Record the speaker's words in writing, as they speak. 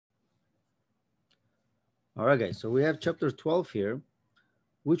All right, guys. So we have chapter 12 here,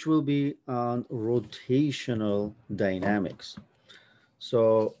 which will be on rotational dynamics.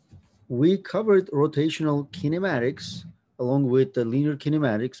 So we covered rotational kinematics along with the linear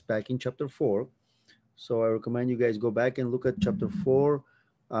kinematics back in chapter 4. So I recommend you guys go back and look at chapter 4.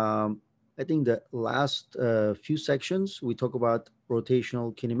 I think the last few sections we talk about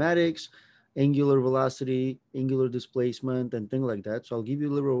rotational kinematics, angular velocity, angular displacement, and things like that. So I'll give you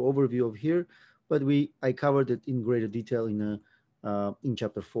a little overview of here, but I covered it in greater detail in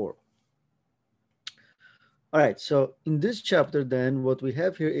chapter 4. All right. So in this chapter, then what we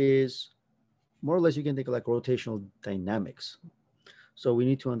have here is more or less you can take like rotational dynamics. So we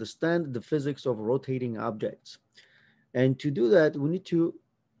need to understand the physics of rotating objects. And to do that, we need to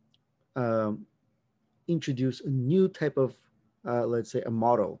um, introduce a new type of, let's say, a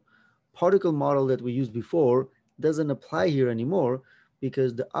model. Particle model that we used before doesn't apply here anymore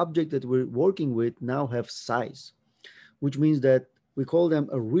because the object that we're working with now have size, which means that we call them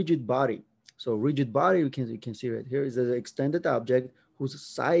a rigid body. So rigid body, you can see right here, is an extended object whose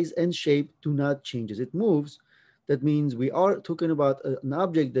size and shape do not change as it moves. That means we are talking about an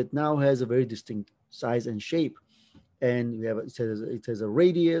object that now has a very distinct size and shape. And we have it says a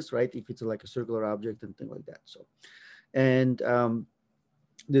radius, right? If it's like a circular object and things like that. So, and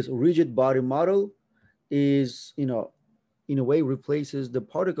this rigid body model is, in a way replaces the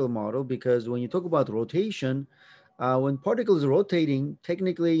particle model because when you talk about rotation, when particle is rotating,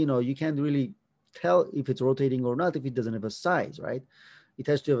 technically, you can't really tell if it's rotating or not if it doesn't have a size, right? It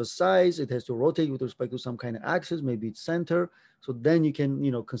has to have a size. It has to rotate with respect to some kind of axis, maybe its center. So then you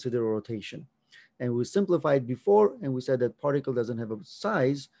can, consider a rotation. And we simplified before, and we said that particle doesn't have a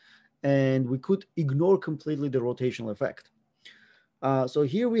size, and we could ignore completely the rotational effect. So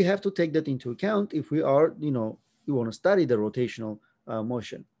here we have to take that into account if we are, we want to study the rotational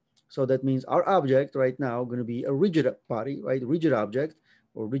motion. So that means our object right now going to be a rigid body, right? Rigid object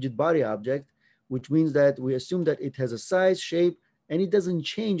or rigid body object, which means that we assume that it has a size, shape, and it doesn't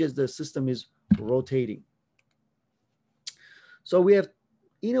change as the system is rotating. So we have,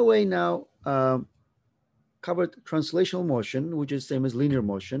 in a way now, covered translational motion, which is same as linear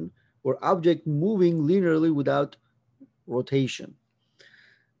motion, or object moving linearly without rotation.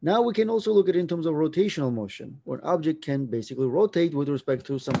 Now we can also look at it in terms of rotational motion, where an object can basically rotate with respect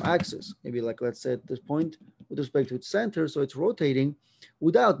to some axis. Maybe like let's say at this point with respect to its center, so it's rotating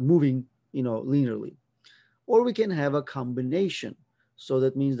without moving, linearly. Or we can have a combination. So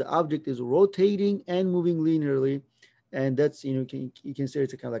that means the object is rotating and moving linearly, and that's you can say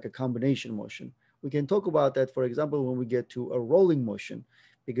it's a kind of like a combination motion. We can talk about that, for example, when we get to a rolling motion,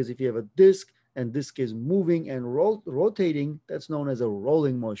 because if you have a disk and disk is moving and rotating, that's known as a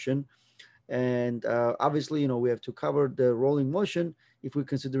rolling motion. And obviously, we have to cover the rolling motion if we're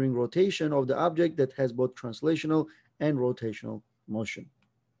considering rotation of the object that has both translational and rotational motion.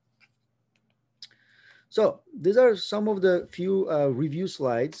 So these are some of the few review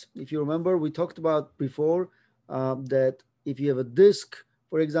slides. If you remember, we talked about before that if you have a disk,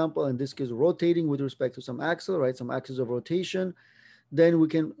 for example, and disk is rotating with respect to some axle, right, some axis of rotation, then we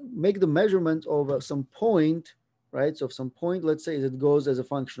can make the measurement of some point, right? So if some point, let's say it goes as a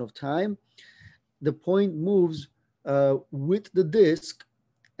function of time, the point moves with the disk,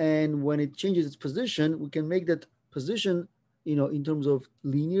 and when it changes its position, we can make that position, in terms of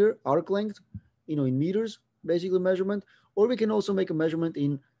linear arc length, in meters, basically measurement, or we can also make a measurement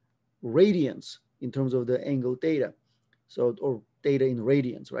in radians in terms of the angle theta. So, or theta in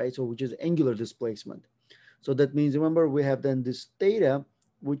radians, right? So, which is angular displacement. So that means, remember, we have then this theta,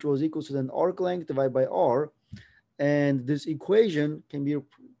 which was equal to then arc length divided by r. And this equation can be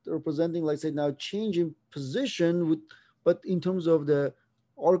representing, let's say now change in position with, but in terms of the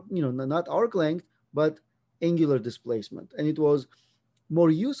arc, not arc length, but angular displacement. And it was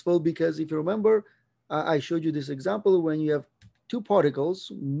more useful because if you remember, I showed you this example when you have two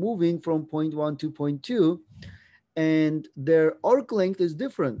particles moving from point 1 to point 2, and their arc length is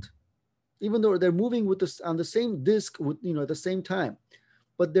different, even though they're moving with this on the same disk with, at the same time,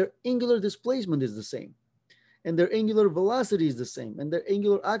 but their angular displacement is the same, and their angular velocity is the same, and their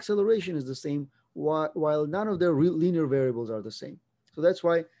angular acceleration is the same, while none of their linear variables are the same. So that's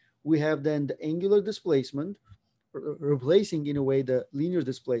why we have then the angular displacement replacing in a way the linear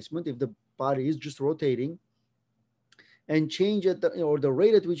displacement if the body is just rotating, and change at the, or the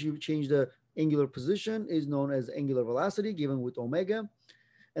rate at which you change the angular position is known as angular velocity given with omega.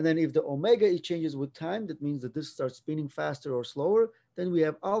 And then if the omega it changes with time, that means that this starts spinning faster or slower, then we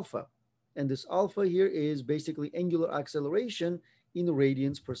have alpha. And this alpha here is basically angular acceleration in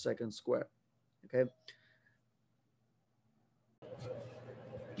radians per second square. Okay.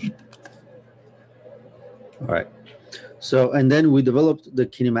 All right. So, and then we developed the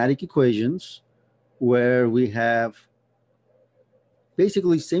kinematic equations where we have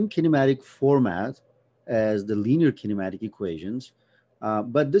basically same kinematic format as the linear kinematic equations,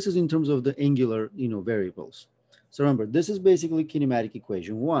 but this is in terms of the angular, variables. So remember, this is basically kinematic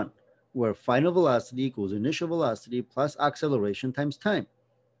equation one, where final velocity equals initial velocity plus acceleration times time.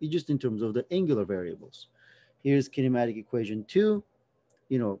 It's just in terms of the angular variables. Here's kinematic equation two,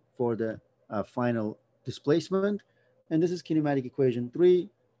 for the final displacement. And this is kinematic equation three,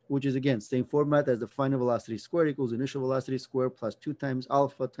 which is again, same format as the final velocity squared equals initial velocity squared plus 2 times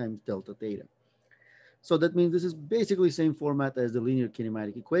alpha times delta theta. So that means this is basically same format as the linear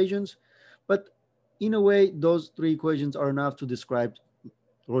kinematic equations, but in a way, those three equations are enough to describe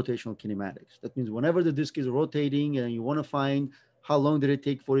rotational kinematics. That means whenever the disk is rotating and you want to find how long did it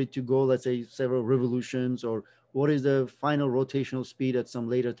take for it to go, let's say several revolutions, or what is the final rotational speed at some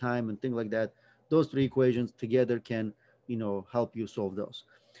later time and things like that, those three equations together can, help you solve those.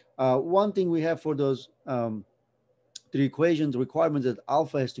 One thing we have for those three equations, requirements that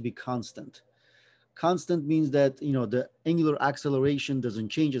alpha has to be constant. Constant means that, the angular acceleration doesn't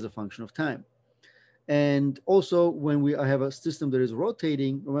change as a function of time. And also when we have a system that is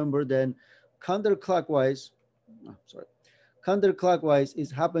rotating, remember then counterclockwise, sorry, counterclockwise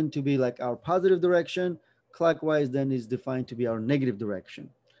is happen to be like our positive direction, clockwise then is defined to be our negative direction.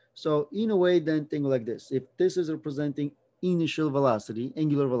 So in a way, then think like this: if this is representing initial velocity,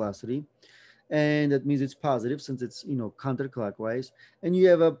 angular velocity, and that means it's positive since it's, counterclockwise, and you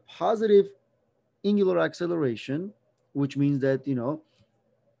have a positive angular acceleration, which means that,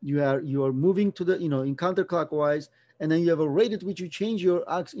 you are moving to the, in counterclockwise, and then you have a rate at which you change your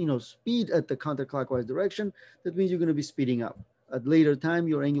speed at the counterclockwise direction. That means you're going to be speeding up. At later time,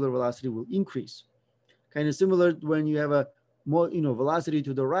 your angular velocity will increase. Kind of similar when you have a more, velocity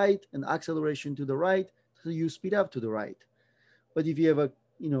to the right and acceleration to the right, so you speed up to the right. But if you have a,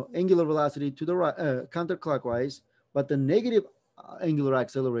 angular velocity to the right, counterclockwise, but the negative angular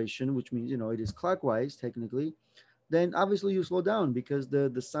acceleration, which means, it is clockwise technically, then obviously you slow down because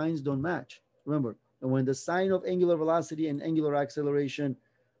the signs don't match. Remember, and when the sign of angular velocity and angular acceleration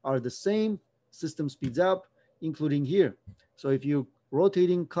are the same, system speeds up, including here. So if you're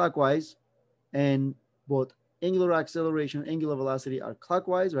rotating clockwise and both angular acceleration and angular velocity are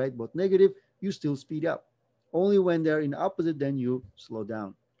clockwise, right, both negative, you still speed up. Only when they're in opposite, then you slow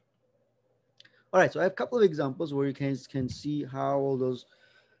down. All right, so I have a couple of examples where you can see how all those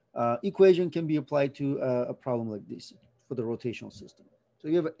equation can be applied to a problem like this for the rotational system. So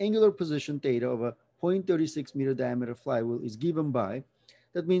you have an angular position theta of a 0.36 meter diameter flywheel is given by,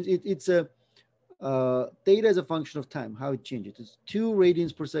 that means it's a theta is a function of time, how it changes. It's 2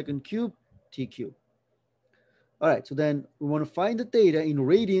 radians per second cube, t cube. All right, so then we want to find the theta in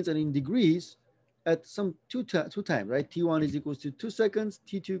radians and in degrees at some two times, right? T1 is equals to 2 seconds,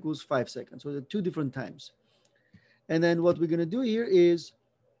 T2 equals 5 seconds. So the two different times. And then what we're going to do here is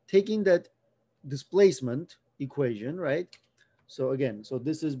taking that displacement equation, right? So again, so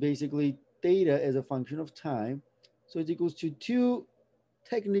this is basically theta as a function of time. So it's equals to 2,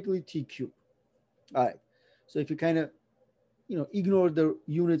 technically t cubed. All right. So if you kind of, ignore the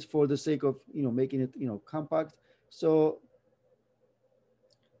units for the sake of, making it, compact. So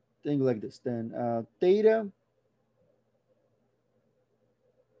think like this, then theta.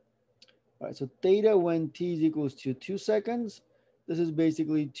 All right, so theta when t is equals to 2 seconds, this is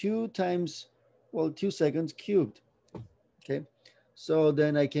basically 2 times, well, 2 seconds cubed. Okay, so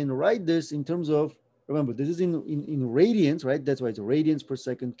then I can write this in terms of, remember, this is in radians, right? That's why it's radians per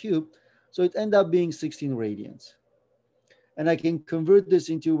second cubed. So it ends up being 16 radians. And I can convert this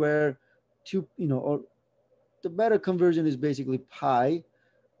into where or the better conversion is basically pi.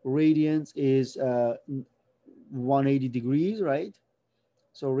 Radians is 180 degrees, right?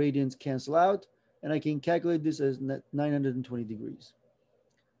 So radians cancel out, and I can calculate this as 920 degrees.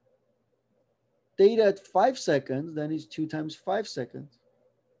 Theta at 5 seconds, then is 2 times 5 seconds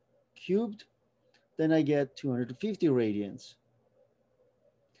cubed, then I get 250 radians.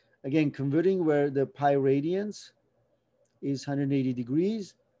 Again, converting where the pi radians is 180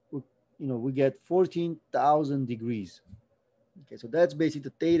 degrees, we get 14,000 degrees. Okay, so that's basically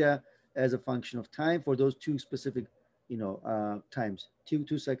the theta as a function of time for those two specific, times, 2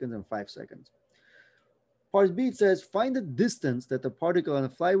 seconds and 5 seconds. Part B, it says, find the distance that the particle on a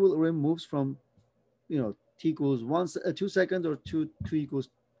flywheel rim moves from, t equals 2 seconds or 2 equals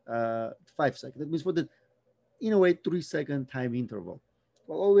 5 seconds. That means for the, in a way, 3-second time interval.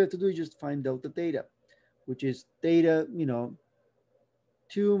 Well, all we have to do is just find delta theta, which is theta,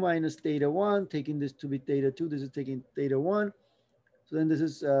 2 minus theta 1, taking this to be theta 2, this is taking theta 1. So then this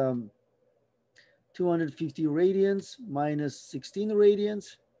is 250 radians minus 16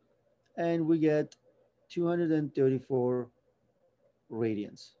 radians, and we get 234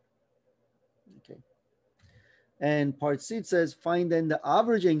 radians. Okay. And part C says find then the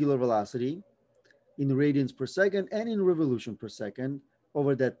average angular velocity in radians per second and in revolution per second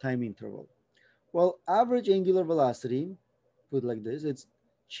over that time interval. Well, average angular velocity, put like this, it's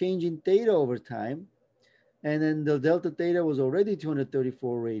change in theta over time. And then the delta theta was already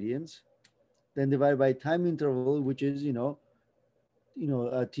 234 radians. Then divided by time interval, which is,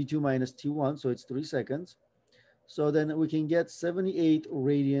 T2 minus T1, so it's 3 seconds. So then we can get 78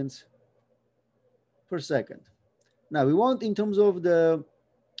 radians per second. Now we want in terms of the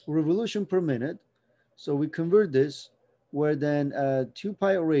revolution per minute. So we convert this where then 2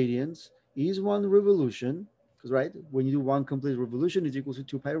 pi radians is one revolution, because right, when you do one complete revolution, it's equal to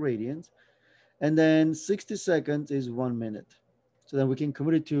 2 pi radians. And then 60 seconds is 1 minute. So then we can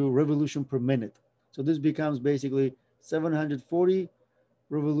convert it to revolution per minute. So this becomes basically 740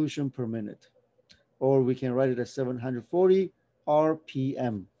 revolution per minute. Or we can write it as 740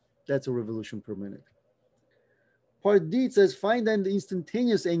 RPM. That's a revolution per minute. Part D, it says find then the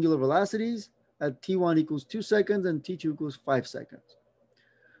instantaneous angular velocities at T1 equals 2 seconds and T2 equals 5 seconds.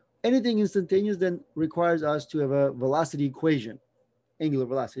 Anything instantaneous then requires us to have a velocity equation, angular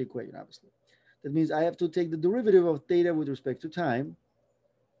velocity equation, obviously. That means I have to take the derivative of theta with respect to time.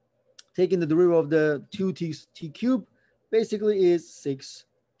 Taking the derivative of the 2t cubed basically is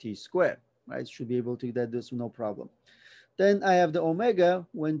 6t squared, right? Should be able to get this no problem. Then I have the omega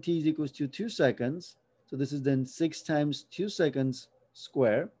when t is equals to 2 seconds. So this is then 6 times 2 seconds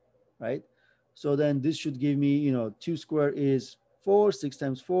square, right? So then this should give me, 2 square is 4, 6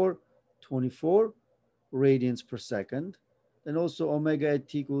 times 4, 24 radians per second. Then also omega at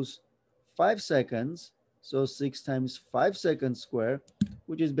t equals 5 seconds. So 6 times 5 seconds square,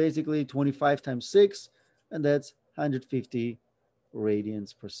 which is basically 25 times 6, and that's 150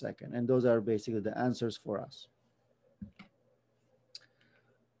 radians per second. And those are basically the answers for us.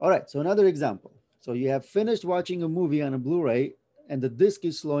 All right, so another example. So you have finished watching a movie on a Blu-ray and the disc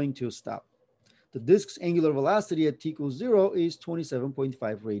is slowing to a stop. The disc's angular velocity at t equals 0 is 27.5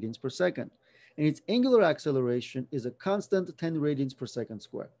 radians per second. And its angular acceleration is a constant 10 radians per second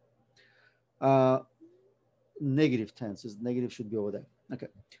square. Negative 10, so negative should be over there. Okay,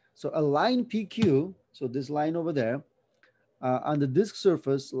 so a line PQ, so this line over there, on the disk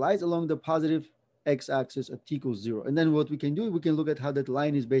surface lies along the positive x-axis at t equals 0. And then what we can do, we can look at how that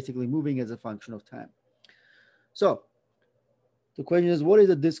line is basically moving as a function of time. So the question is, what is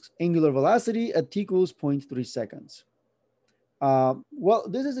the disk's angular velocity at t equals 0.3 seconds? Well,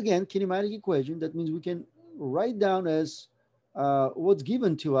 this is again kinematic equation. That means we can write down as what's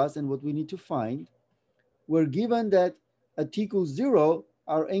given to us and what we need to find. We're given that at t equals 0,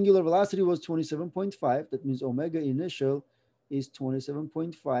 our angular velocity was 27.5. That means omega initial is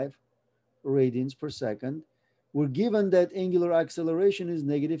 27.5 radians per second. We're given that angular acceleration is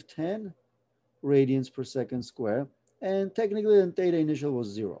negative 10 radians per second square. And technically, then theta initial was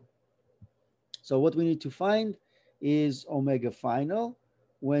 0. So what we need to find is omega final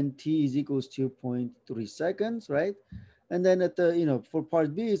when t is equals to 0.3 seconds, right? And then at the, for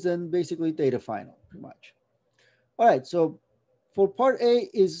part B is then basically theta final, pretty much. All right, so for part A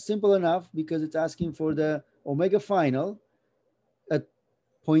is simple enough because it's asking for the omega final at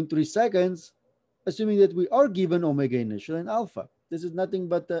 0.3 seconds, assuming that we are given omega initial and alpha. This is nothing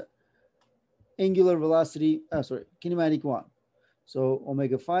but the angular velocity, kinematic one. So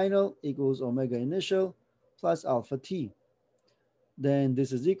omega final equals omega initial plus alpha t. Then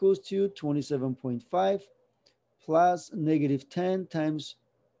this is equals to 27.5 plus negative 10 times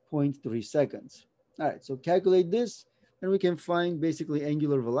 0.3 seconds. All right, so calculate this and we can find basically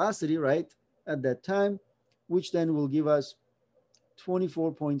angular velocity, right, at that time, which then will give us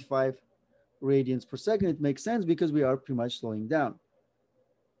 24.5 radians per second. It makes sense because we are pretty much slowing down.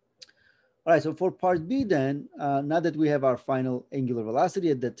 All right, so for part B then, now that we have our final angular velocity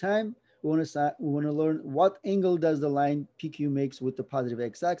at that time, we want to learn what angle does the line PQ makes with the positive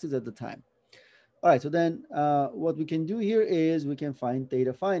x-axis at the time. All right, so then what we can do here is we can find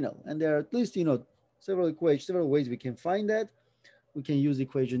theta final. And there are at least, several ways we can find that. We can use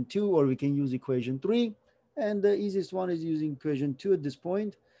equation 2 or we can use equation 3. And the easiest one is using equation 2 at this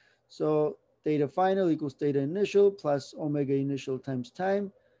point. So theta final equals theta initial plus omega initial times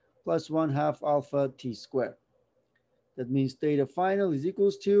time plus 1/2 alpha t squared. That means theta final is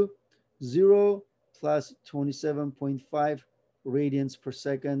equals to 0 plus 27.5 radians per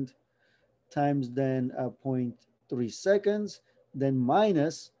second times then 0.3 seconds, then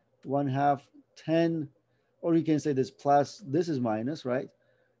minus 1/2 10, or you can say this plus, this is minus, right?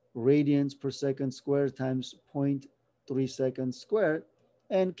 radians per second squared times 0.3 seconds squared,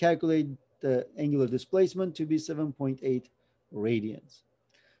 and calculate the angular displacement to be 7.8 radians.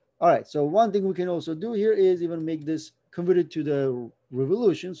 All right, so one thing we can also do here is even make this converted to the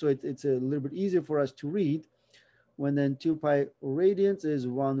revolution, so it's a little bit easier for us to read. When then 2 pi radians is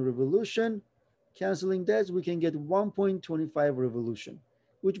 1 revolution, canceling that, we can get 1.25 revolution,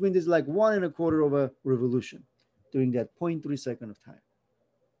 which means it's like 1.25 of a revolution during that 0.3 second of time.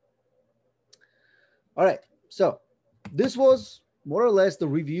 All right, so this was more or less the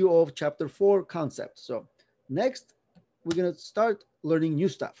review of chapter 4 concepts. So next, we're going to start learning new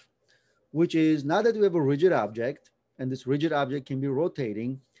stuff, which is now that we have a rigid object, and this rigid object can be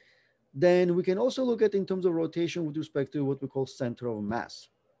rotating, then we can also look at in terms of rotation with respect to what we call center of mass.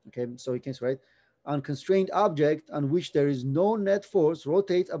 Okay, so you can say, right, unconstrained object on which there is no net force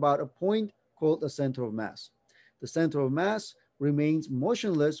rotates about a point called the center of mass. The center of mass remains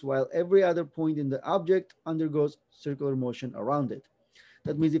motionless while every other point in the object undergoes circular motion around it.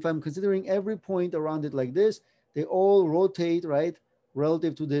 That means if I'm considering every point around it like this, they all rotate, right,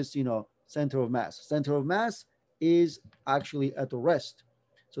 relative to this, center of mass. Center of mass is actually at rest.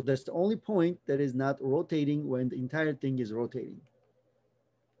 So that's the only point that is not rotating when the entire thing is rotating.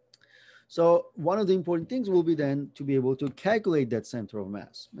 So one of the important things will be then to be able to calculate that center of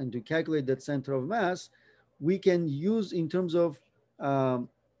mass. And to calculate that center of mass, we can use in terms of,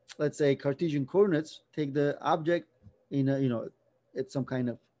 let's say, Cartesian coordinates, take the object in a, it's some kind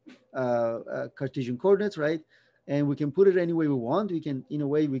of Cartesian coordinates, right? And we can put it any way we want. We can, in a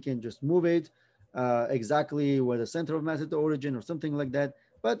way, we can just move it exactly where the center of mass at the origin or something like that.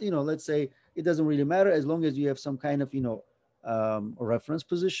 But, let's say it doesn't really matter as long as you have some kind of, reference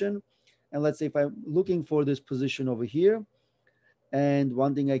position. And let's say if I'm looking for this position over here, and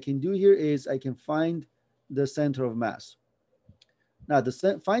one thing I can do here is I can find the center of mass. Now,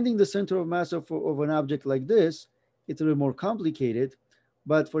 finding the center of mass of an object like this, it's a little more complicated.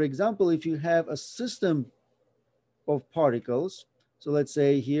 But for example, if you have a system of particles, so let's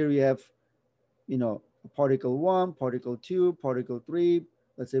say here you have, particle 1, particle 2, particle 3,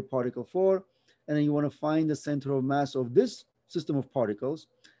 let's say particle 4, and then you want to find the center of mass of this system of particles,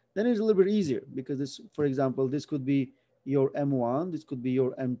 then it's a little bit easier because this, for example, this could be your M1, this could be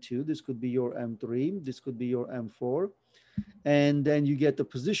your M2, this could be your M3, this could be your M4, and then you get the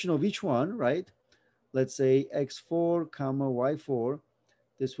position of each one, right? Let's say X4 comma Y4,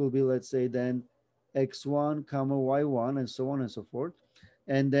 this will be, let's say then X1 comma Y1 and so on and so forth.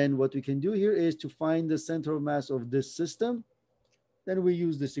 And then what we can do here is to find the center of mass of this system, then we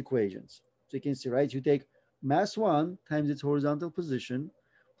use these equations. So you can see, right, you take mass 1 times its horizontal position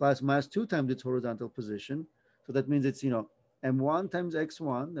plus mass 2 times its horizontal position. So that means it's, M1 times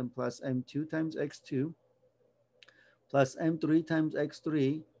X1, then plus M2 times X2, plus M3 times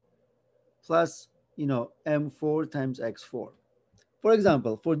X3, plus, M4 times X4. For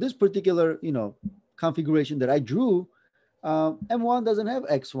example, for this particular, configuration that I drew, M1 doesn't have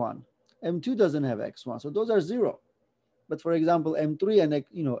X1, M2 doesn't have X1, so those are 0. But for example, M3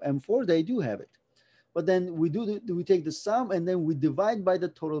 and M4, they do have it. But then we take the sum and then we divide by the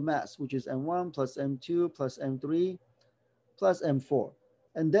total mass, which is M1 plus M2 plus M3 plus M4.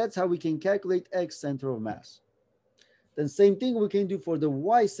 And that's how we can calculate X center of mass. Then same thing we can do for the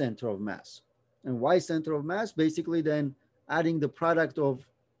Y center of mass. And Y center of mass, basically then adding the product of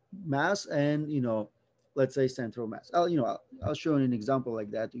mass and, let's say center of mass. I'll show you an example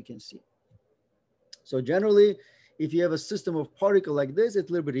like that, you can see. So generally, if you have a system of particle like this, it's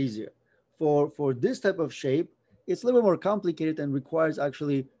a little bit easier. For this type of shape, it's a little bit more complicated and requires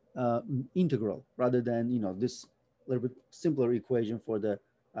actually integral rather than, this little bit simpler equation for the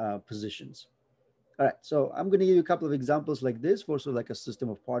positions. All right, so I'm going to give you a couple of examples like this for sort of like a system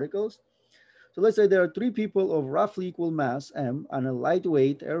of particles. So let's say there are 3 people of roughly equal mass m on a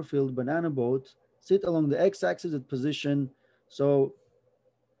lightweight air-filled banana boat sit along the x-axis at position. So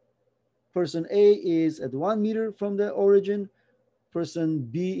person A is at 1 meter from the origin, person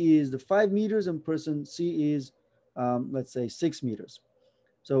B is the 5 meters, and person C is, let's say, 6 meters.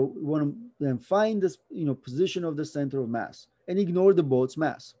 So we want to then find this, position of the center of mass and ignore the boat's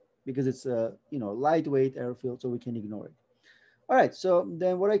mass because it's a, lightweight airfield, so we can ignore it. All right, so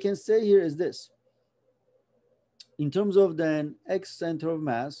then what I can say here is this. In terms of then X center of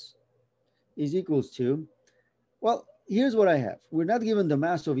mass is equals to, well, here's what I have. We're not given the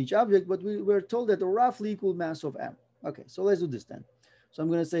mass of each object, but we're told that a roughly equal mass of M. Okay, so let's do this then. So I'm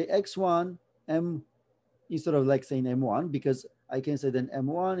going to say X1 M instead of like saying M1, because I can say then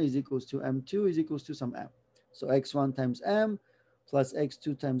M1 is equals to M2 is equals to some M. So X1 times M plus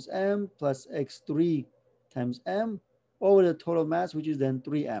X2 times M plus X3 times M over the total mass, which is then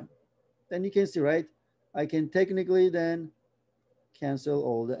 3m. Then you can see, right? I can technically then cancel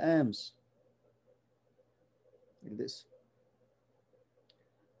all the m's like this.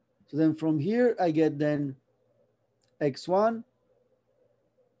 So then from here, I get then x1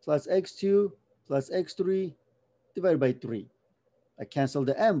 plus x2 plus x3 divided by 3. I cancel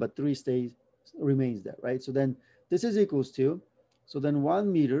the m, but 3 remains there, right? So then this is equals to, so then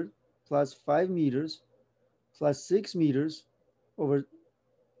 1 meter plus 5 meters plus 6 meters over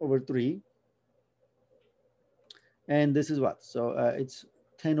 3. And this is what? So it's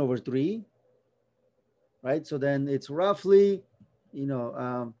 10 over 3, right? So then it's roughly, you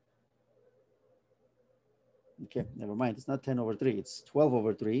know, okay, never mind. It's not 10 over 3. It's 12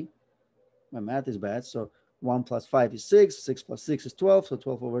 over 3. My math is bad. So 1 plus 5 is 6. 6 plus 6 is 12. So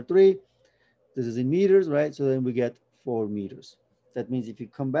 12 over 3. This is in meters, right? So then we get 4 meters. That means if you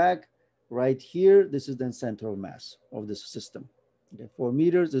come back right here, this is then center of mass of this system. Okay, 4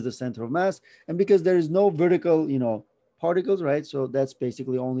 meters is the center of mass. And because there is no vertical, you know, particles, right? So that's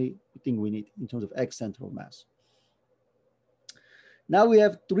basically only thing we need in terms of X center of mass. Now we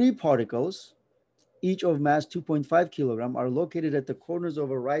have 3 particles, each of mass 2.5 kilogram, are located at the corners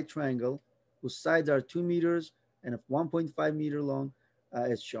of a right triangle whose sides are 2 meters and 1.5 meter long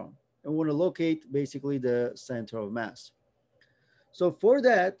as shown. And we want to locate basically the center of mass. So for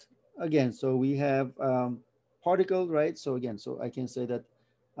that, again, so we have particle, right? So again, so I can say that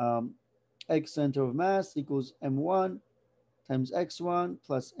X center of mass equals M1 times X1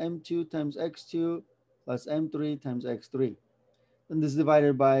 plus M2 times X2 plus M3 times X3. And this is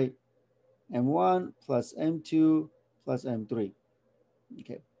divided by M1 plus M2 plus M3.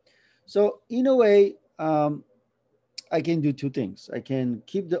 Okay. So in a way, I can do 2 things. I can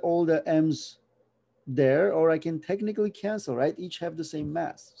keep all the M's there, or I can technically cancel, right? Each have the same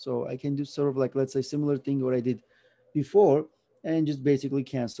mass. So I can do sort of like, let's say, similar thing what I did before and just basically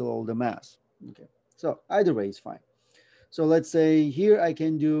cancel all the mass. Okay. So either way is fine. So let's say here I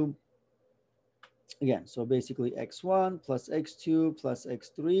can do, again, so basically X1 plus X2 plus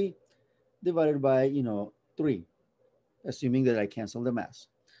X3 divided by, you know, 3, assuming that I cancel the mass.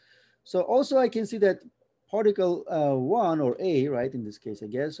 So also I can see that particle 1 or A, right, in this case, I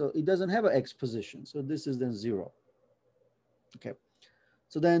guess, so it doesn't have an X position. So this is then 0. Okay.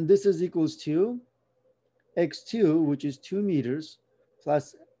 So then this is equals to X2, which is 2 meters,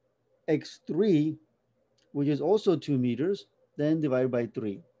 plus X3, which is also 2 meters, then divided by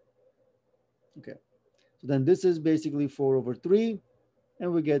 3. Okay. So then this is basically 4 over 3,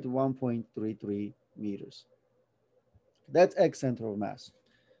 and we get 1.33 meters. That's X center of mass.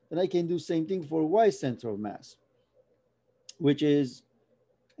 Then I can do same thing for Y center of mass, which is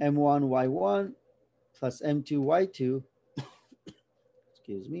M1 Y1 plus M2 Y2,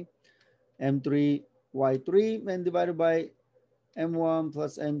 excuse me, M3 Y3, and divided by M1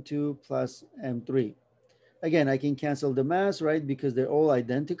 plus M2 plus M3. Again, I can cancel the mass, right, because they're all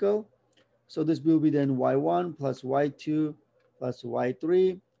identical. So this will be then Y1 plus Y2 plus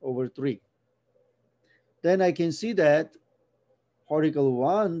Y3 over 3. Then I can see that particle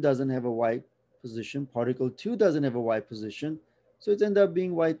 1 doesn't have a Y position, particle 2 doesn't have a Y position, so it ends up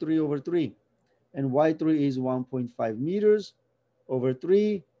being Y3 over 3. And Y3 is 1.5 meters over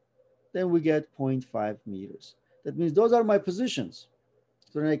 3, then we get 0.5 meters. That means those are my positions.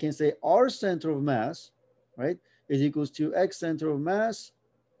 So then I can say R center of mass, right, is equals to X center of mass,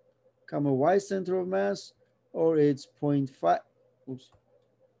 comma Y center of mass, or it's 0.5, oops,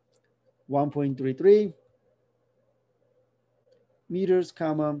 1.33 meters,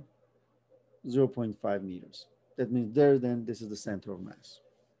 comma 0.5 meters. That means there, then this is the center of mass.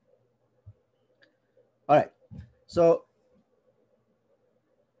 All right, so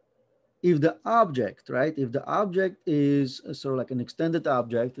if the object, right, if the object is sort of like an extended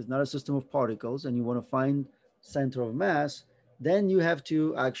object, it's not a system of particles, and you want to find center of mass, then you have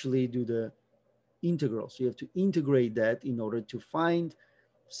to actually do the integral. So you have to integrate that in order to find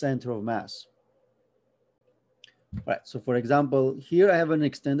center of mass. All right, so for example, here I have an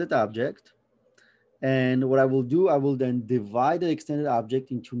extended object, and what I will do, I will then divide the extended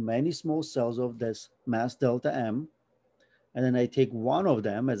object into many small cells of this mass delta M, and then I take one of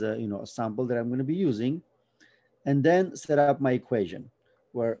them as a, you know, a sample that I'm going to be using, and then set up my equation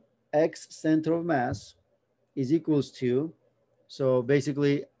where X center of mass is equals to, so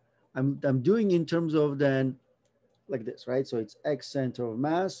basically I'm doing in terms of then like this, right? So it's X center of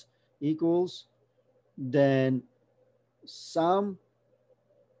mass equals then sum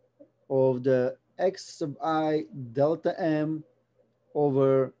of the X sub I delta M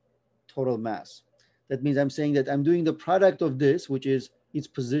over total mass. That means I'm saying that I'm doing the product of this, which is its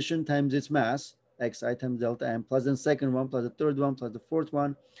position times its mass, xi times delta m plus the second one plus the third one plus the fourth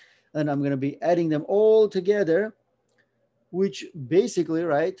one. And I'm going to be adding them all together, which basically,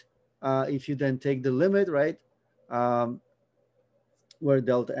 right, if you then take the limit, right, where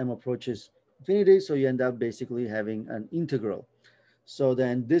delta m approaches infinity, so you end up basically having an integral. So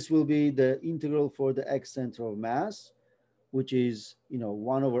then this will be the integral for the x center of mass, which is,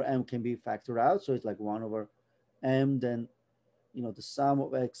 1 over m can be factored out. So it's like 1 over m, then, the sum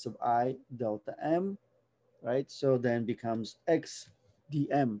of x of I delta m, right? So then becomes x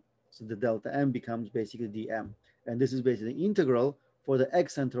dm. So the delta m becomes basically dm. And this is basically the integral for the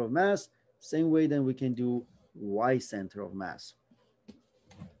x center of mass. Same way then we can do y center of mass.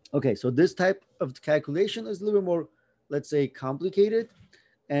 Okay, so this type of calculation is a little bit more, let's say, complicated,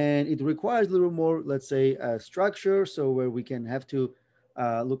 and it requires a little more, let's say, structure. So where we can have to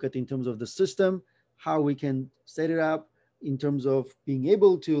look at in terms of the system, how we can set it up in terms of being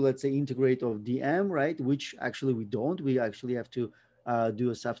able to, let's say, integrate of dm, right? Which actually we don't. We actually have to do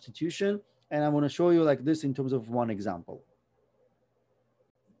a substitution. And I want to show you like this in terms of one example.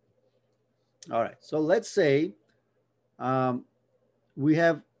 All right, so let's say we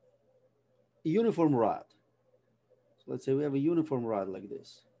have a uniform rod. So let's say we have a uniform rod like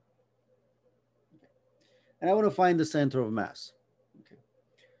this. And I want to find the center of mass. Okay.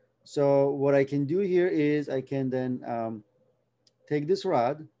 So what I can do here is I can then take this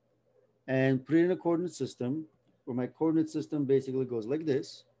rod and put it in a coordinate system where my coordinate system basically goes like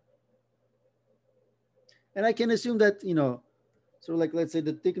this. And I can assume that, sort of like, let's say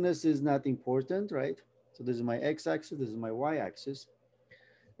the thickness is not important, right? So this is my x-axis, this is my y-axis.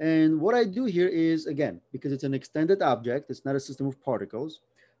 And what I do here is, again, because it's an extended object, it's not a system of particles,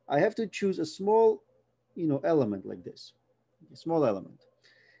 I have to choose a small, element like this, a small element.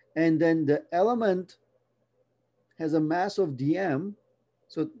 And then the element has a mass of dm,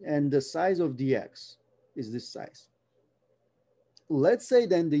 so, and the size of dx is this size. Let's say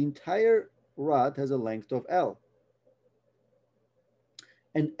then the entire rod has a length of L.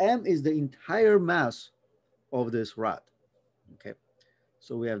 And m is the entire mass of this rod. Okay,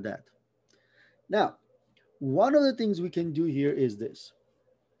 so we have that. Now, one of the things we can do here is this.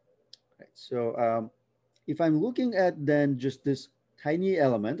 Right, so if I'm looking at then just this tiny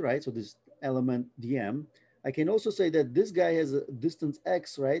element, right? So this element dm, I can also say that this guy has a distance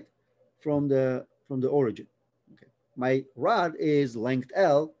x, right, from the origin. Okay, my rod is length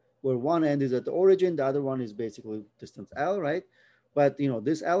L, where one end is at the origin, the other one is basically distance L, right? But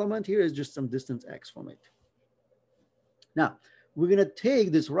this element here is just some distance x from it. Now, we're gonna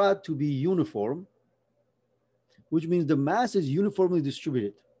take this rod to be uniform, which means the mass is uniformly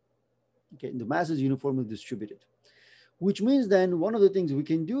distributed. Okay, the mass is uniformly distributed, which means then one of the things we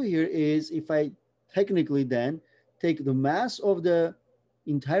can do here is if I technically then take the mass of the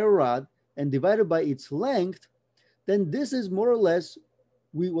entire rod and divide it by its length, then this is more or less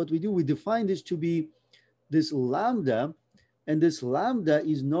what we do. We define this to be this lambda, and this lambda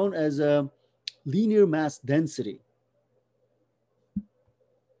is known as a linear mass density.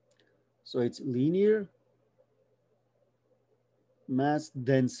 So it's linear mass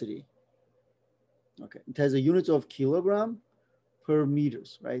density. Okay, it has a unit of kilogram per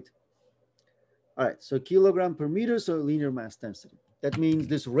meters, right? All right, so kilogram per meter, so linear mass density. That means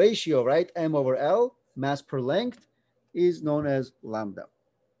this ratio, right, m over L, mass per length, is known as lambda.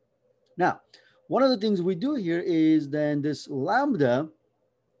 Now, one of the things we do here is then this lambda,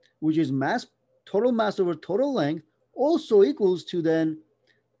 which is mass, total mass over total length, also equals to then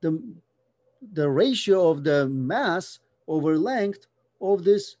the ratio of the mass over length of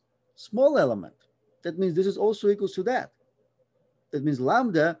this small element. That means this is also equals to that. That means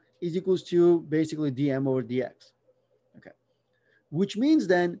lambda is equals to basically dm over dx. Okay, which means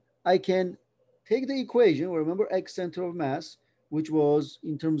then I can take the equation, remember x center of mass, which was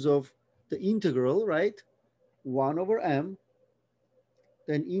in terms of the integral, right? 1 over m,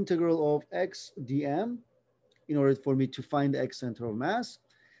 then integral of x dm in order for me to find the x center of mass.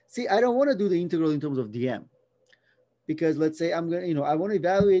 See, I don't want to do the integral in terms of dm, because let's say I'm going to, I want to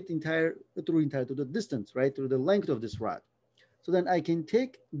evaluate through the distance, right? Through the length of this rod. So then I can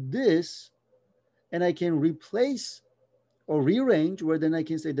take this and I can replace or rearrange where then I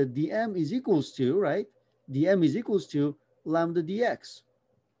can say that dm is equals to, right? dm is equals to lambda dx.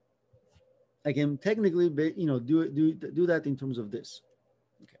 I can technically, do that in terms of this.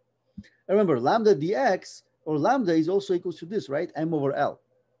 Okay. Remember, lambda dx or lambda is also equals to this, right? m over L.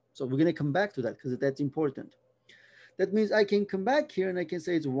 So we're going to come back to that because that's important. That means I can come back here and I can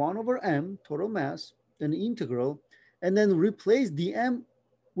say it's 1 over m, total mass, then integral, and then replace dm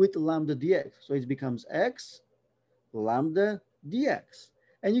with lambda dx. So it becomes x lambda dx.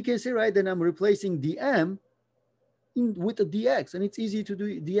 And you can see, right, then I'm replacing dm with a dx, and it's easy to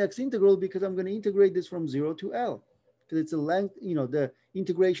do dx integral because I'm going to integrate this from 0 to L, because it's a length, the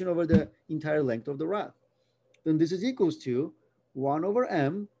integration over the entire length of the rod. Then this is equals to 1 over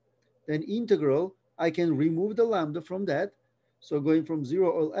m, then integral, I can remove the lambda from that. So going from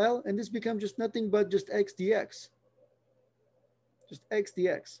 0 to L, and this becomes just nothing but just x dx, just x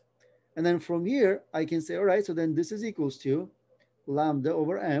dx. And then from here, I can say, all right, so then this is equals to lambda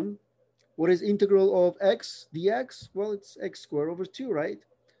over m. What is integral of x dx? Well, it's x squared over 2, right?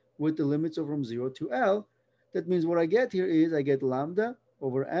 With the limits of from 0 to L. That means what I get here is I get lambda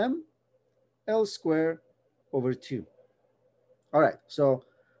over m, L squared over 2. All right, so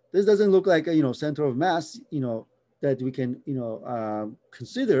this doesn't look like a center of mass that we can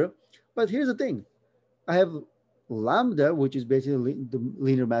consider, but here's the thing. I have lambda, which is basically the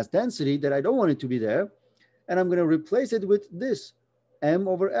linear mass density, that I don't want it to be there, and I'm going to replace it with this m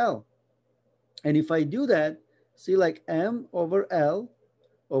over L. And if I do that, see, like m over L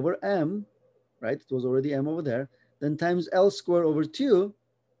over m, right? It was already m over there, then times L squared over 2,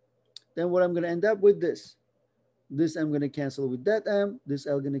 then what I'm going to end up with this. This I'm going to cancel with that m, this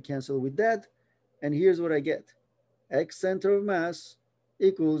L going to cancel with that, and here's what I get. X center of mass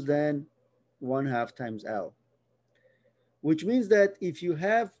equals then 1/2 times L. Which means that if you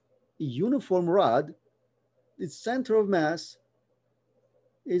have a uniform rod, its center of mass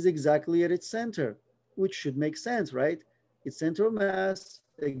is exactly at its center, which should make sense, right? Its center of mass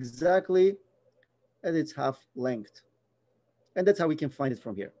exactly at its half length. And that's how we can find it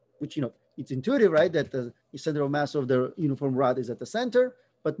from here, which, it's intuitive, right? That the center of mass of the uniform rod is at the center,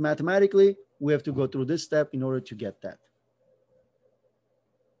 but mathematically, we have to go through this step in order to get that.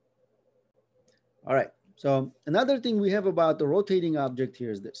 All right, so another thing we have about the rotating object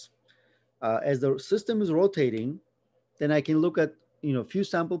here is this. As the system is rotating, then I can look at few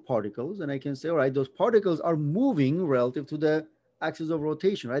sample particles, and I can say, all right, those particles are moving relative to the axis of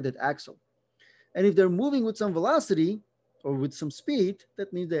rotation, right, that axle. And if they're moving with some velocity or with some speed,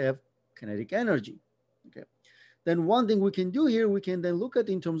 that means they have kinetic energy. Okay. Then one thing we can do here, we can then look at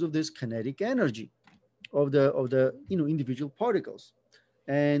in terms of this kinetic energy of the individual particles.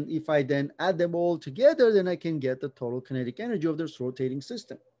 And if I then add them all together, then I can get the total kinetic energy of this rotating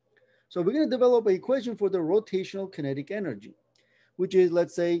system. So we're going to develop an equation for the rotational kinetic energy, which is,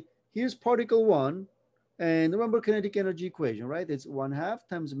 let's say, here's particle 1, and remember kinetic energy equation, right? It's 1/2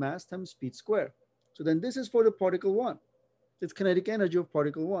 times mass times speed squared. So then this is for the particle 1. It's kinetic energy of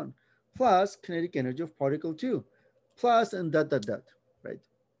particle 1 plus kinetic energy of particle 2 plus and dot, dot, dot, right?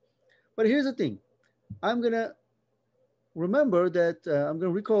 But here's the thing. I'm going to remember that, I'm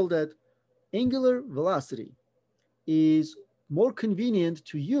going to recall that angular velocity is more convenient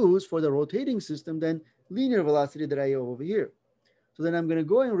to use for the rotating system than linear velocity that I have over here. So then I'm going to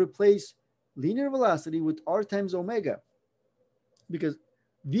go and replace linear velocity with r times omega, because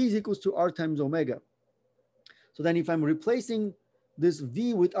v is equals to r times omega. So then if I'm replacing this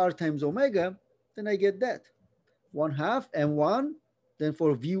v with r times omega, then I get that 1/2 m1. Then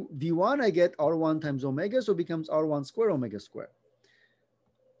for v1, I get r1 times omega, so it becomes r1 square omega square.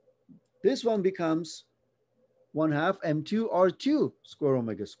 This one becomes 1/2 m2 r2 square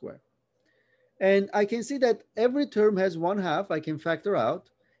omega square. And I can see that every term has 1/2 I can factor out.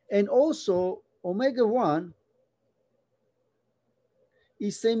 And also omega 1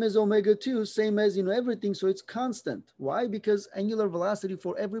 is same as omega 2, same as everything, so it's constant. Why? Because angular velocity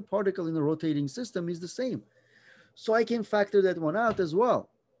for every particle in a rotating system is the same. So I can factor that one out as well.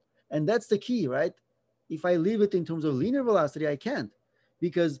 And that's the key, right? If I leave it in terms of linear velocity, I can't,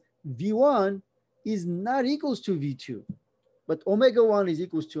 because v1 is not equals to v2, but omega 1 is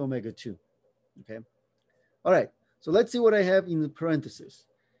equals to omega 2. Okay. All right. So let's see what I have in the parentheses.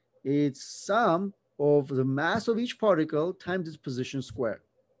 It's sum of the mass of each particle times its position squared.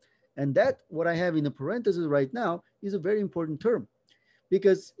 And that, what I have in the parentheses right now, is a very important term,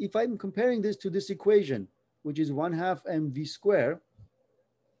 because if I'm comparing this to this equation, which is 1/2 mv squared,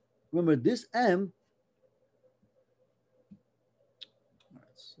 remember this m,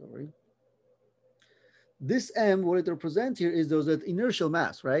 sorry, this m, what it represents here is those that inertial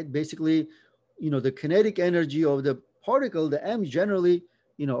mass, right? Basically, the kinetic energy of the particle, the m generally,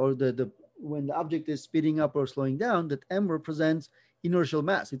 or when the object is speeding up or slowing down, that m represents inertial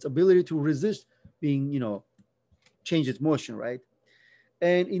mass, its ability to resist being, change its motion, right?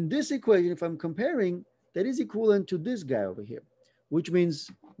 And in this equation, if I'm comparing, that is equivalent to this guy over here, which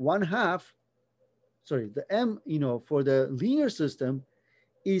means 1/2, sorry, the m, for the linear system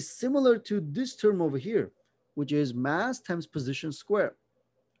is similar to this term over here, which is mass times position squared.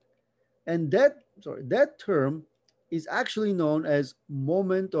 And that term is actually known as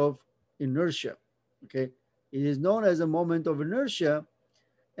moment of inertia. Okay, it is known as a moment of inertia,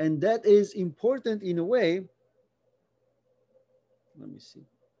 and that is important in a way. Let me see.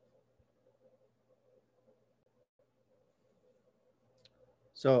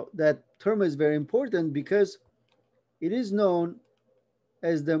 So that term is very important because it is known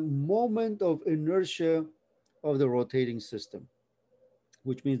as the moment of inertia of the rotating system,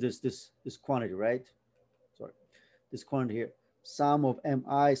 which means this quantity, right? Sorry, this quantity here, sum of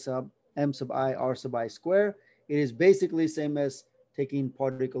mi sub m sub I r sub I square. It is basically same as taking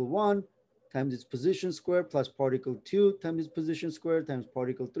particle 1 times its position square plus particle 2 times its position square times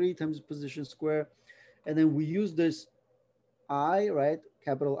particle 3 times its position square. And then we use this I, right,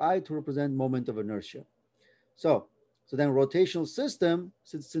 capital I, to represent moment of inertia. So, so then rotational system,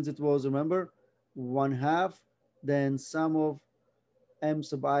 since it was, remember, 1/2, then sum of m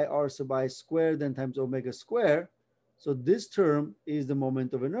sub I r sub I squared, then times omega square. So this term is the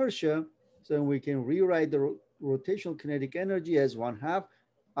moment of inertia. So we can rewrite the rotational kinetic energy as 1/2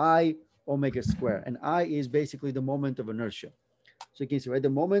 I omega square. And I is basically the moment of inertia. So you can see, right, the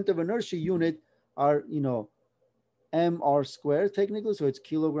moment of inertia unit are, mr squared technically. So it's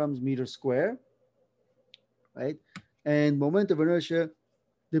kilograms meter square, right? And moment of inertia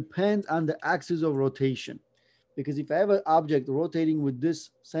depends on the axis of rotation. Because if I have an object rotating with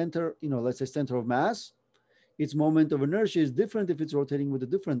this center, let's say center of mass, its moment of inertia is different if it's rotating with a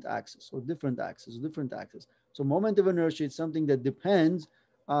different axis or different axis or different axis. So moment of inertia is something that depends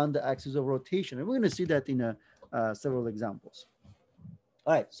on the axis of rotation. And we're going to see that in several examples.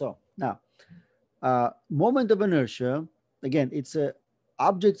 All right, so now, moment of inertia, again, it's a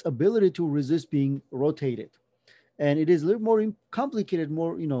object's ability to resist being rotated. And it is a little more complicated,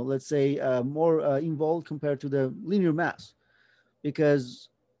 more, let's say more involved compared to the linear mass, because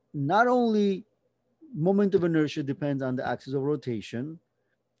not only moment of inertia depends on the axis of rotation,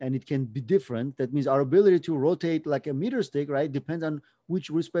 and it can be different. That means our ability to rotate like a meter stick, right, depends on which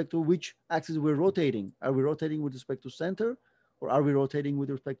respect to which axis we're rotating. Are we rotating with respect to center, or are we rotating with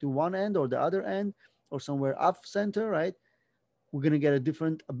respect to one end or the other end, or somewhere off center, right? We're going to get a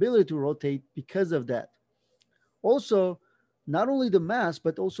different ability to rotate because of that. Also, not only the mass,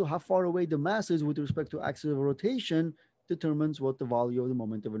 but also how far away the mass is with respect to axis of rotation determines what the value of the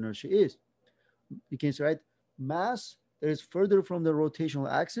moment of inertia is. You can say, right, mass that is further from the rotational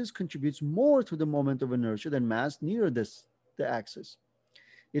axis contributes more to the moment of inertia than mass near the axis.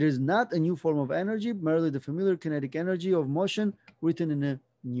 It is not a new form of energy, merely the familiar kinetic energy of motion written in a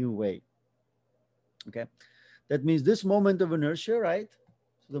new way. Okay, that means this moment of inertia, right?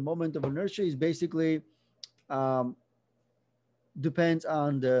 So the moment of inertia is basically depends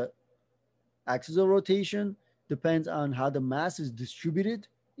on the axis of rotation, depends on how the mass is distributed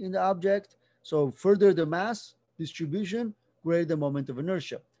in the object. So further the mass distribution, greater the moment of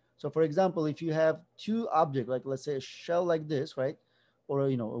inertia. So for example, if you have two objects, like let's say a shell like this, right? Or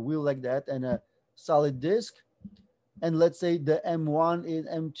a wheel like that, and a solid disk, and let's say the M1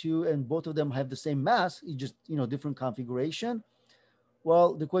 and M2 and both of them have the same mass, it's just different configuration.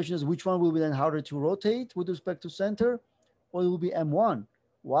 Well, the question is, which one will be then harder to rotate with respect to center? Well, it will be M1.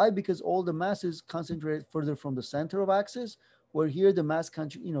 Why? Because all the mass is concentrated further from the center of axis, where here the mass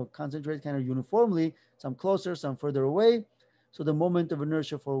concentrated kind of uniformly, some closer, some further away. So the moment of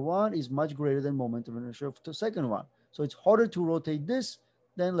inertia for one is much greater than moment of inertia for the second one. So it's harder to rotate this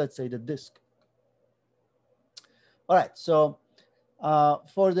than, let's say, the disk. All right, so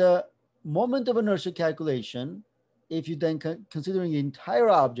for the moment of inertia calculation, if you then considering the entire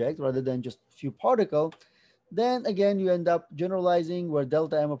object rather than just a few particles, then again, you end up generalizing where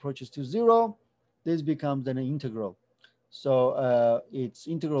delta m approaches to 0. This becomes then an integral. So it's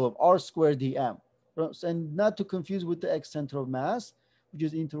integral of r squared dm. And not to confuse with the x center of mass, which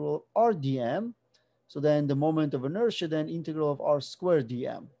is integral of r dm. So then the moment of inertia, then integral of r squared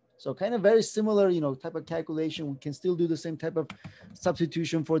dm. So kind of very similar, type of calculation. We can still do the same type of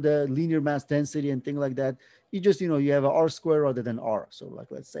substitution for the linear mass density and thing like that. You just, you have a r square rather than r. So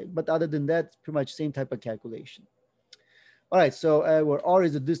like, let's say, but other than that, pretty much same type of calculation. All right, so where r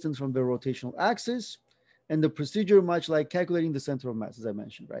is the distance from the rotational axis, and the procedure much like calculating the center of mass, as I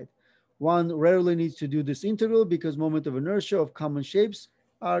mentioned, right? One rarely needs to do this integral because moment of inertia of common shapes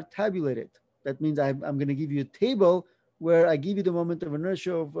are tabulated. That means I'm going to give you a table where I give you the moment of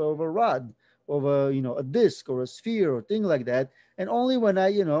inertia of a rod, of a disc or a sphere or thing like that. And only when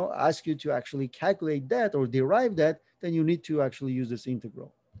I, ask you to actually calculate that or derive that, then you need to actually use this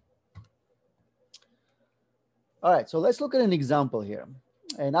integral. All right, so let's look at an example here.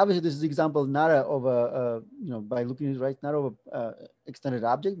 And obviously this is example not of a, by looking at it, right, not of a extended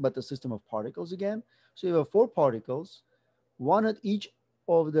object, but the system of particles again. So you have four particles, one at each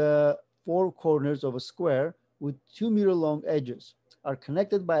of the four corners of a square with 2 meter long edges, are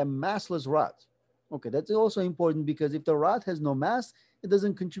connected by a massless rod. Okay, that's also important because if the rod has no mass, it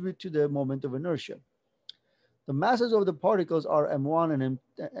doesn't contribute to the moment of inertia. The masses of the particles are M1 and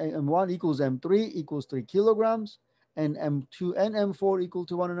M1 equals M3 equals 3 kilograms, and M2 and M4 equal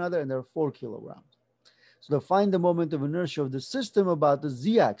to one another, and they're 4 kilograms. So to find the moment of inertia of the system about the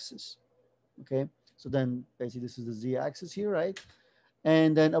z-axis, okay? So then basically this is the z-axis here, right?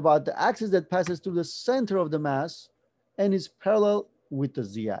 And then about the axis that passes through the center of the mass and is parallel with the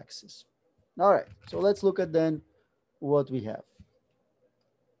z-axis. All right, so let's look at then what we have.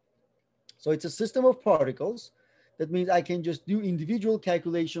 So it's a system of particles. That means I can just do individual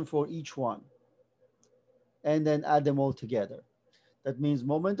calculation for each one and then add them all together. That means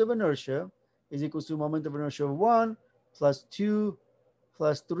moment of inertia is equal to moment of inertia of 1 plus 2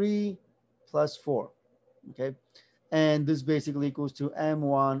 plus 3 plus 4. Okay. And this basically equals to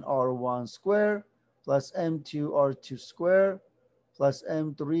M1 R1 square plus M2 R2 square plus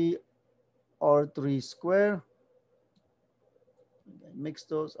M3 R3 square. Okay, mix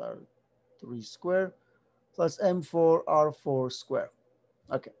those, R3 square plus M4 R4 square.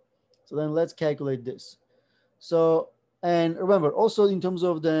 Okay. So then let's calculate this. So, and remember also in terms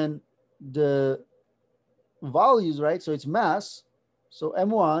of then the values, right? So it's mass. So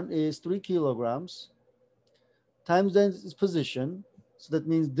M1 is 3 kilograms times then its position. So that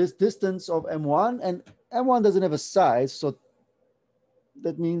means this distance of M1, and M1 doesn't have a size. So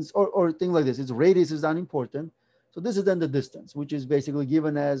that means, or thing like this, its radius is unimportant. So this is then the distance, which is basically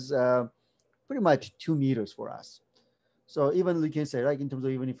given as pretty much 2 meters for us. So even we can say, like in terms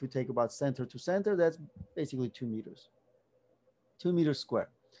of even if we take about center to center, that's basically 2 meters, 2 meters square.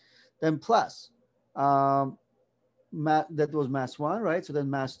 Then plus, that was mass 1, right? So then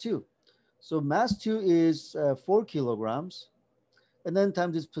mass 2. So mass 2 is 4 kilograms. And then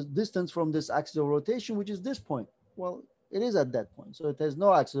times this distance from this axis of rotation, which is this point. Well, it is at that point. So it has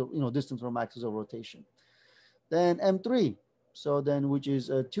no axis of, distance from axis of rotation. Then M3. So then which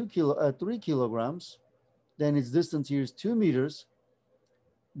is 3 kilograms. Then its distance here is 2 meters.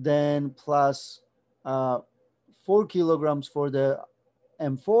 Then plus 4 kilograms for the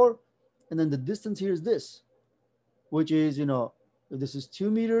M4. And then the distance here is this, which is, if this is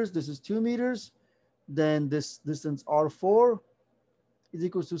 2 meters, this is 2 meters, then this distance R4 is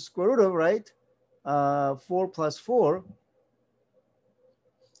equals to square root of, right? 4 plus 4.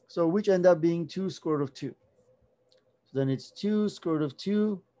 So which end up being 2 square root of 2. So then it's 2 square root of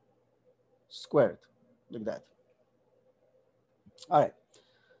 2 squared, like that. All right.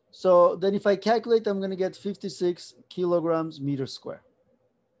 So then if I calculate, I'm going to get 56 kilograms meter square.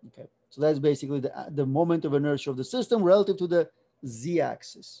 Okay. So that's basically the moment of inertia of the system relative to the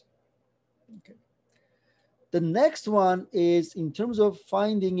z-axis. Okay. The next one is in terms of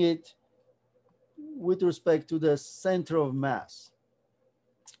finding it with respect to the center of mass.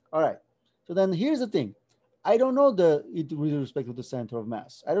 All right. So then here's the thing. I don't know with respect to the center of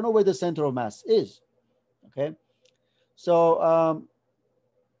mass. I don't know where the center of mass is. Okay. So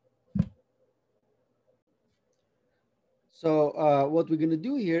what we're going to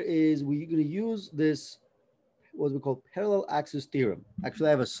do here is we're going to use this, what we call parallel axis theorem. Actually,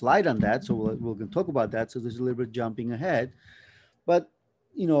 I have a slide on that, so we're going to talk about that. So there's a little bit jumping ahead. But,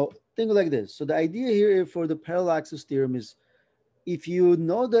 think like this. So the idea here for the parallel axis theorem is if you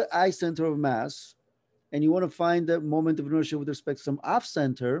know the I center of mass and you want to find the moment of inertia with respect to some off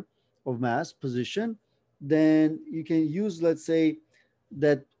center of mass position, then you can use, let's say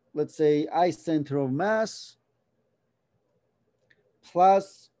I center of mass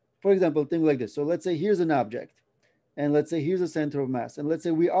plus, for example, thing like this. So let's say here's an object, and let's say here's a center of mass, and let's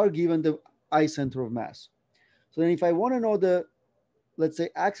say we are given the I center of mass. So then if I want to know the, let's say,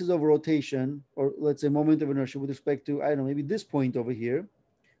 axis of rotation, or let's say moment of inertia with respect to, I don't know, maybe this point over here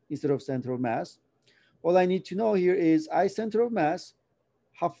instead of center of mass, all I need to know here is I center of mass,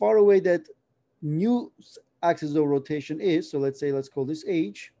 how far away that new axis of rotation is. So let's call this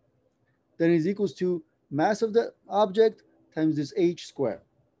h. Then is equals to mass of the object times this h square.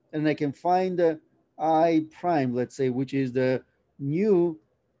 And I can find the I prime, let's say, which is the new,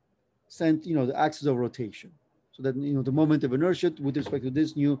 the axis of rotation. So that, the moment of inertia with respect to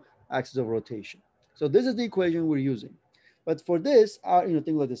this new axis of rotation. So this is the equation we're using. But for this,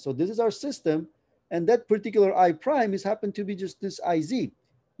 thing like this. So this is our system, and that particular I prime is happened to be just this IZ,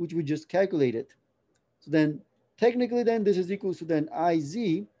 which we just calculated. So then technically then this is equal to then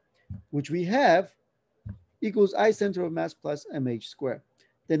IZ, which we have, equals I center of mass plus mh squared.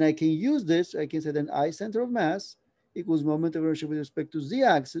 Then I can use this, I can say then I center of mass equals moment of inertia with respect to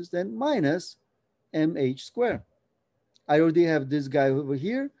z-axis, then minus mh squared. I already have this guy over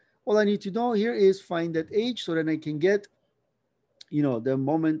here. All I need to know here is find that h so that I can get, the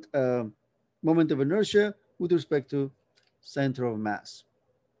moment of inertia with respect to center of mass.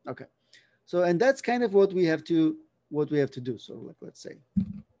 Okay, so and that's kind of what we have to do. So like let's say,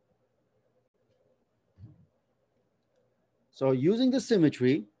 so using the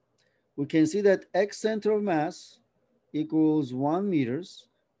symmetry, we can see that x center of mass equals 1 meters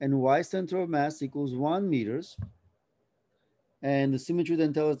and y center of mass equals 1 meters. And the symmetry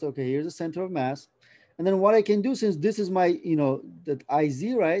then tells us, okay, here's the center of mass. And then what I can do, since this is my, that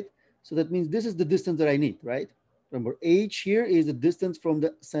IZ, right? So that means this is the distance that I need, right? Remember, h here is the distance from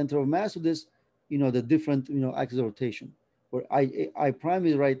the center of mass to this, the different, axis of rotation, where I prime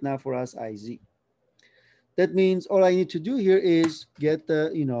is right now for us IZ. That means all I need to do here is get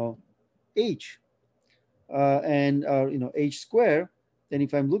the, h and, h square. Then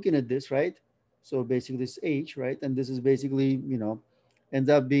if I'm looking at this, right? So basically this h, right? And this is basically, ends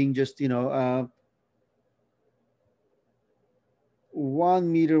up being just,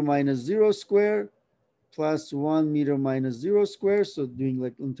 1 meter minus 0 square plus 1 meter minus 0 square. So doing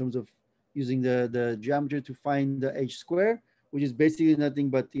like in terms of using the geometry to find the h square, which is basically nothing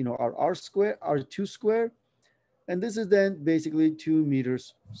but, our r square, r2 square. And this is then basically 2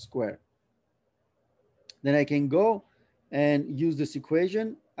 meters square. Then I can go and use this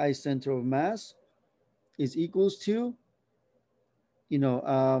equation. I center of mass is equals to,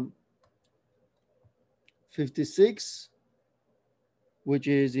 56, which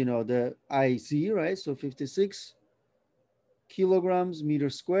is, the IC, right? So 56 kilograms meter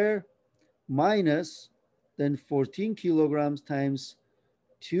square minus then 14 kilograms times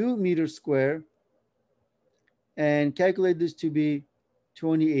 2 meters square, and calculate this to be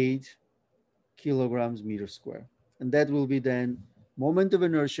 28 kilograms meter square. And that will be then moment of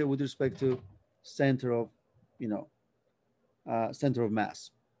inertia with respect to center of, center of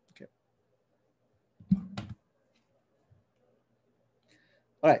mass. Okay.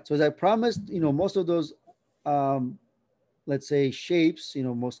 All right. So as I promised, most of those, let's say shapes,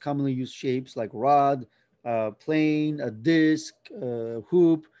 most commonly used shapes like rod, plane, a disc,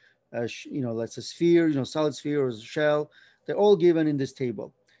 hoop, let's say sphere, solid sphere or shell, they're all given in this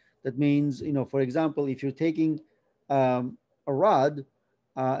table. That means, for example, if you're taking a rod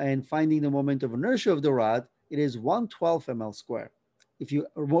and finding the moment of inertia of the rod, it is 1/12 ml square. If you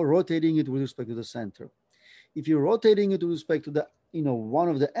are rotating it with respect to the center. If you're rotating it with respect to the, one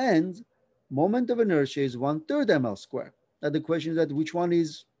of the ends, moment of inertia is 1/3 ml square. Now the question is that which one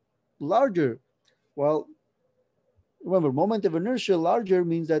is larger? Well, remember, moment of inertia larger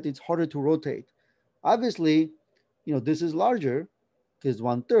means that it's harder to rotate. Obviously, this is larger because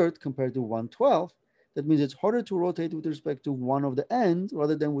 1/3 compared to 1/12. That means it's harder to rotate with respect to one of the ends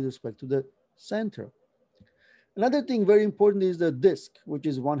rather than with respect to the center. Another thing very important is the disk, which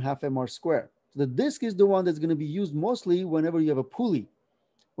is 1/2 mr square. So the disk is the one that's going to be used mostly whenever you have a pulley.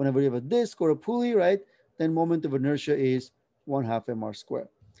 Whenever you have a disk or a pulley, right, then moment of inertia is 1/2 mr square.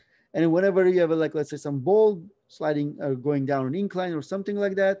 And whenever you have like, let's say some ball sliding or going down an incline or something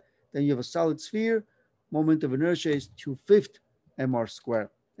like that, then you have a solid sphere, moment of inertia is 2/5 mr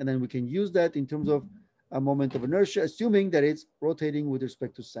square. And then we can use that in terms of a moment of inertia, assuming that it's rotating with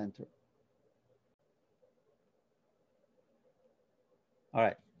respect to center. All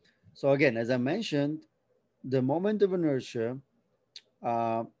right. So again, as I mentioned, the moment of inertia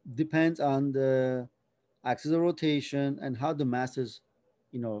depends on the axis of rotation and how the mass is,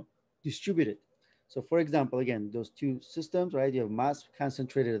 distributed. So for example, again, those two systems, right? You have mass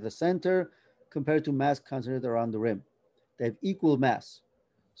concentrated at the center compared to mass concentrated around the rim. They have equal mass.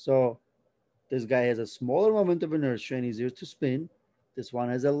 So this guy has a smaller moment of inertia and easier to spin. This one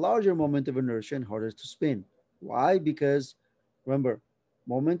has a larger moment of inertia and harder to spin. Why? Because remember,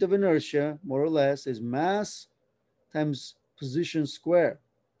 moment of inertia, more or less, is mass times position square.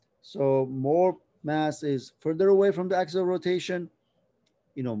 So more mass is further away from the axis of rotation,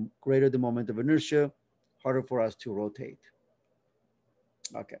 greater the moment of inertia, harder for us to rotate.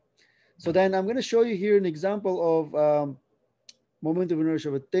 Okay. So then I'm going to show you here an example of moment of inertia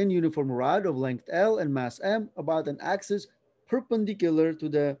of a thin uniform rod of length L and mass M about an axis perpendicular to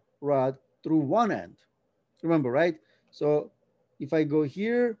the rod through one end. Remember, right? So if I go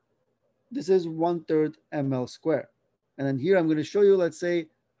here, this is 1/3 ml square. And then here I'm going to show you, let's say,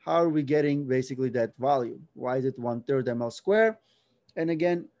 how are we getting basically that volume? Why is it 1/3 ml square? And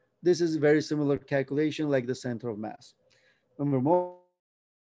again, this is very similar calculation like the center of mass. Remember,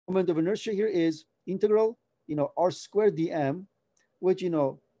 moment of inertia here is integral, r squared dm, which,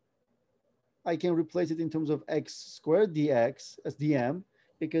 I can replace it in terms of x squared dx as dm.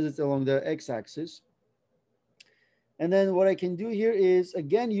 because it's along the x-axis. And then what I can do here is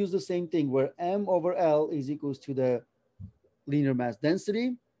again use the same thing where m over L is equals to the linear mass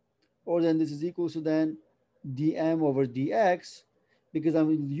density, or then this is equals to then dm over dx, because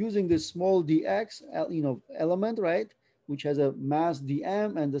I'm using this small dx element, right, which has a mass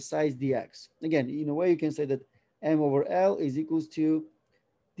dm and the size dx. Again, in a way you can say that m over L is equals to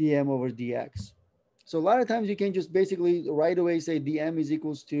dm over dx. So a lot of times you can just basically right away say dm is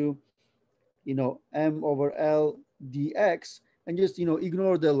equals to m over L dx, and just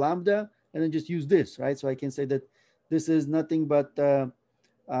ignore the lambda and then just use this, right? So I can say that this is nothing but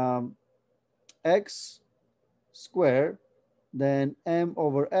um, x squared then m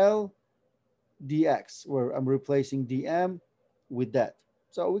over L dx, where I'm replacing dm with that.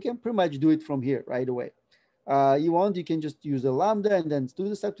 So we can pretty much do it from here right away. You can just use the lambda and then do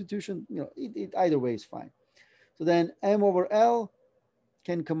the substitution. Either way is fine. So then m over L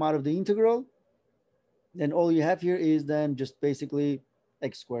can come out of the integral. Then all you have here is then just basically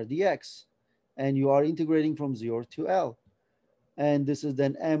x squared dx. And you are integrating from 0 to L. And this is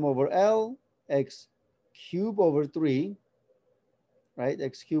then m over L, x cubed over 3, right?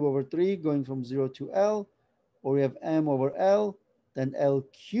 X cubed over 3 going from 0 to L. Or we have m over L, then L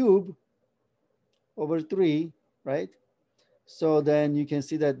cubed over 3, right? So then you can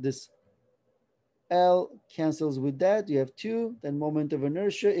see that this L cancels with that. You have 2. Then moment of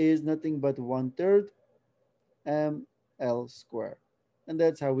inertia is nothing but 1/3 ml squared. And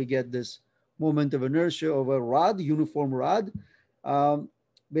that's how we get this moment of inertia of a rod, uniform rod, um,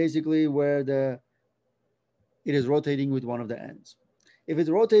 basically where it is rotating with one of the ends. If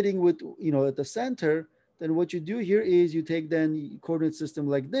it's rotating with, at the center, then what you do here is you take then coordinate system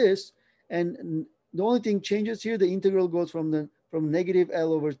like this, and the only thing changes here, the integral goes from negative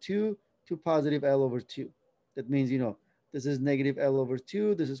L over 2 to positive L over 2. That means, this is negative L over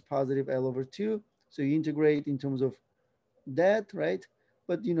 2, this is positive L over 2. So you integrate in terms of that, right?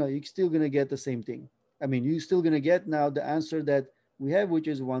 But, you're still going to get the same thing. I mean, you're still going to get now the answer that we have, which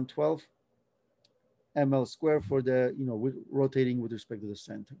is 1/12 ml squared for the, rotating with respect to the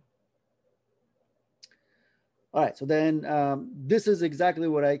center. All right, so then this is exactly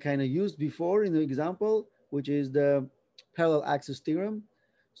what I kind of used before in the example, which is the parallel axis theorem.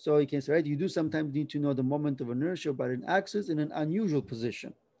 So you can say, right, you do sometimes need to know the moment of inertia about an axis in an unusual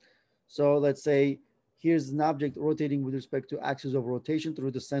position. So let's say here's an object rotating with respect to axis of rotation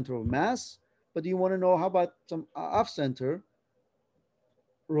through the center of mass, but you want to know how about some off-center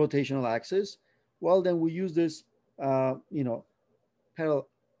rotational axis? Well, then we use this, parallel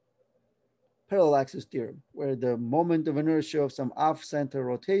axis theorem, where the moment of inertia of some off-center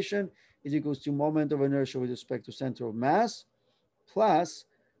rotation is equals to moment of inertia with respect to center of mass plus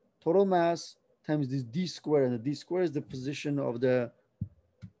total mass times this d squared, and the d squared is the position of the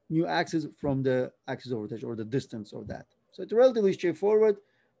new axis from the axis of rotation, or the distance of that. So it's relatively straightforward,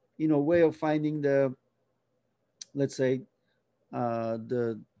 way of finding the, let's say,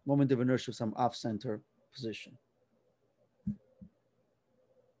 the moment of inertia of some off-center position.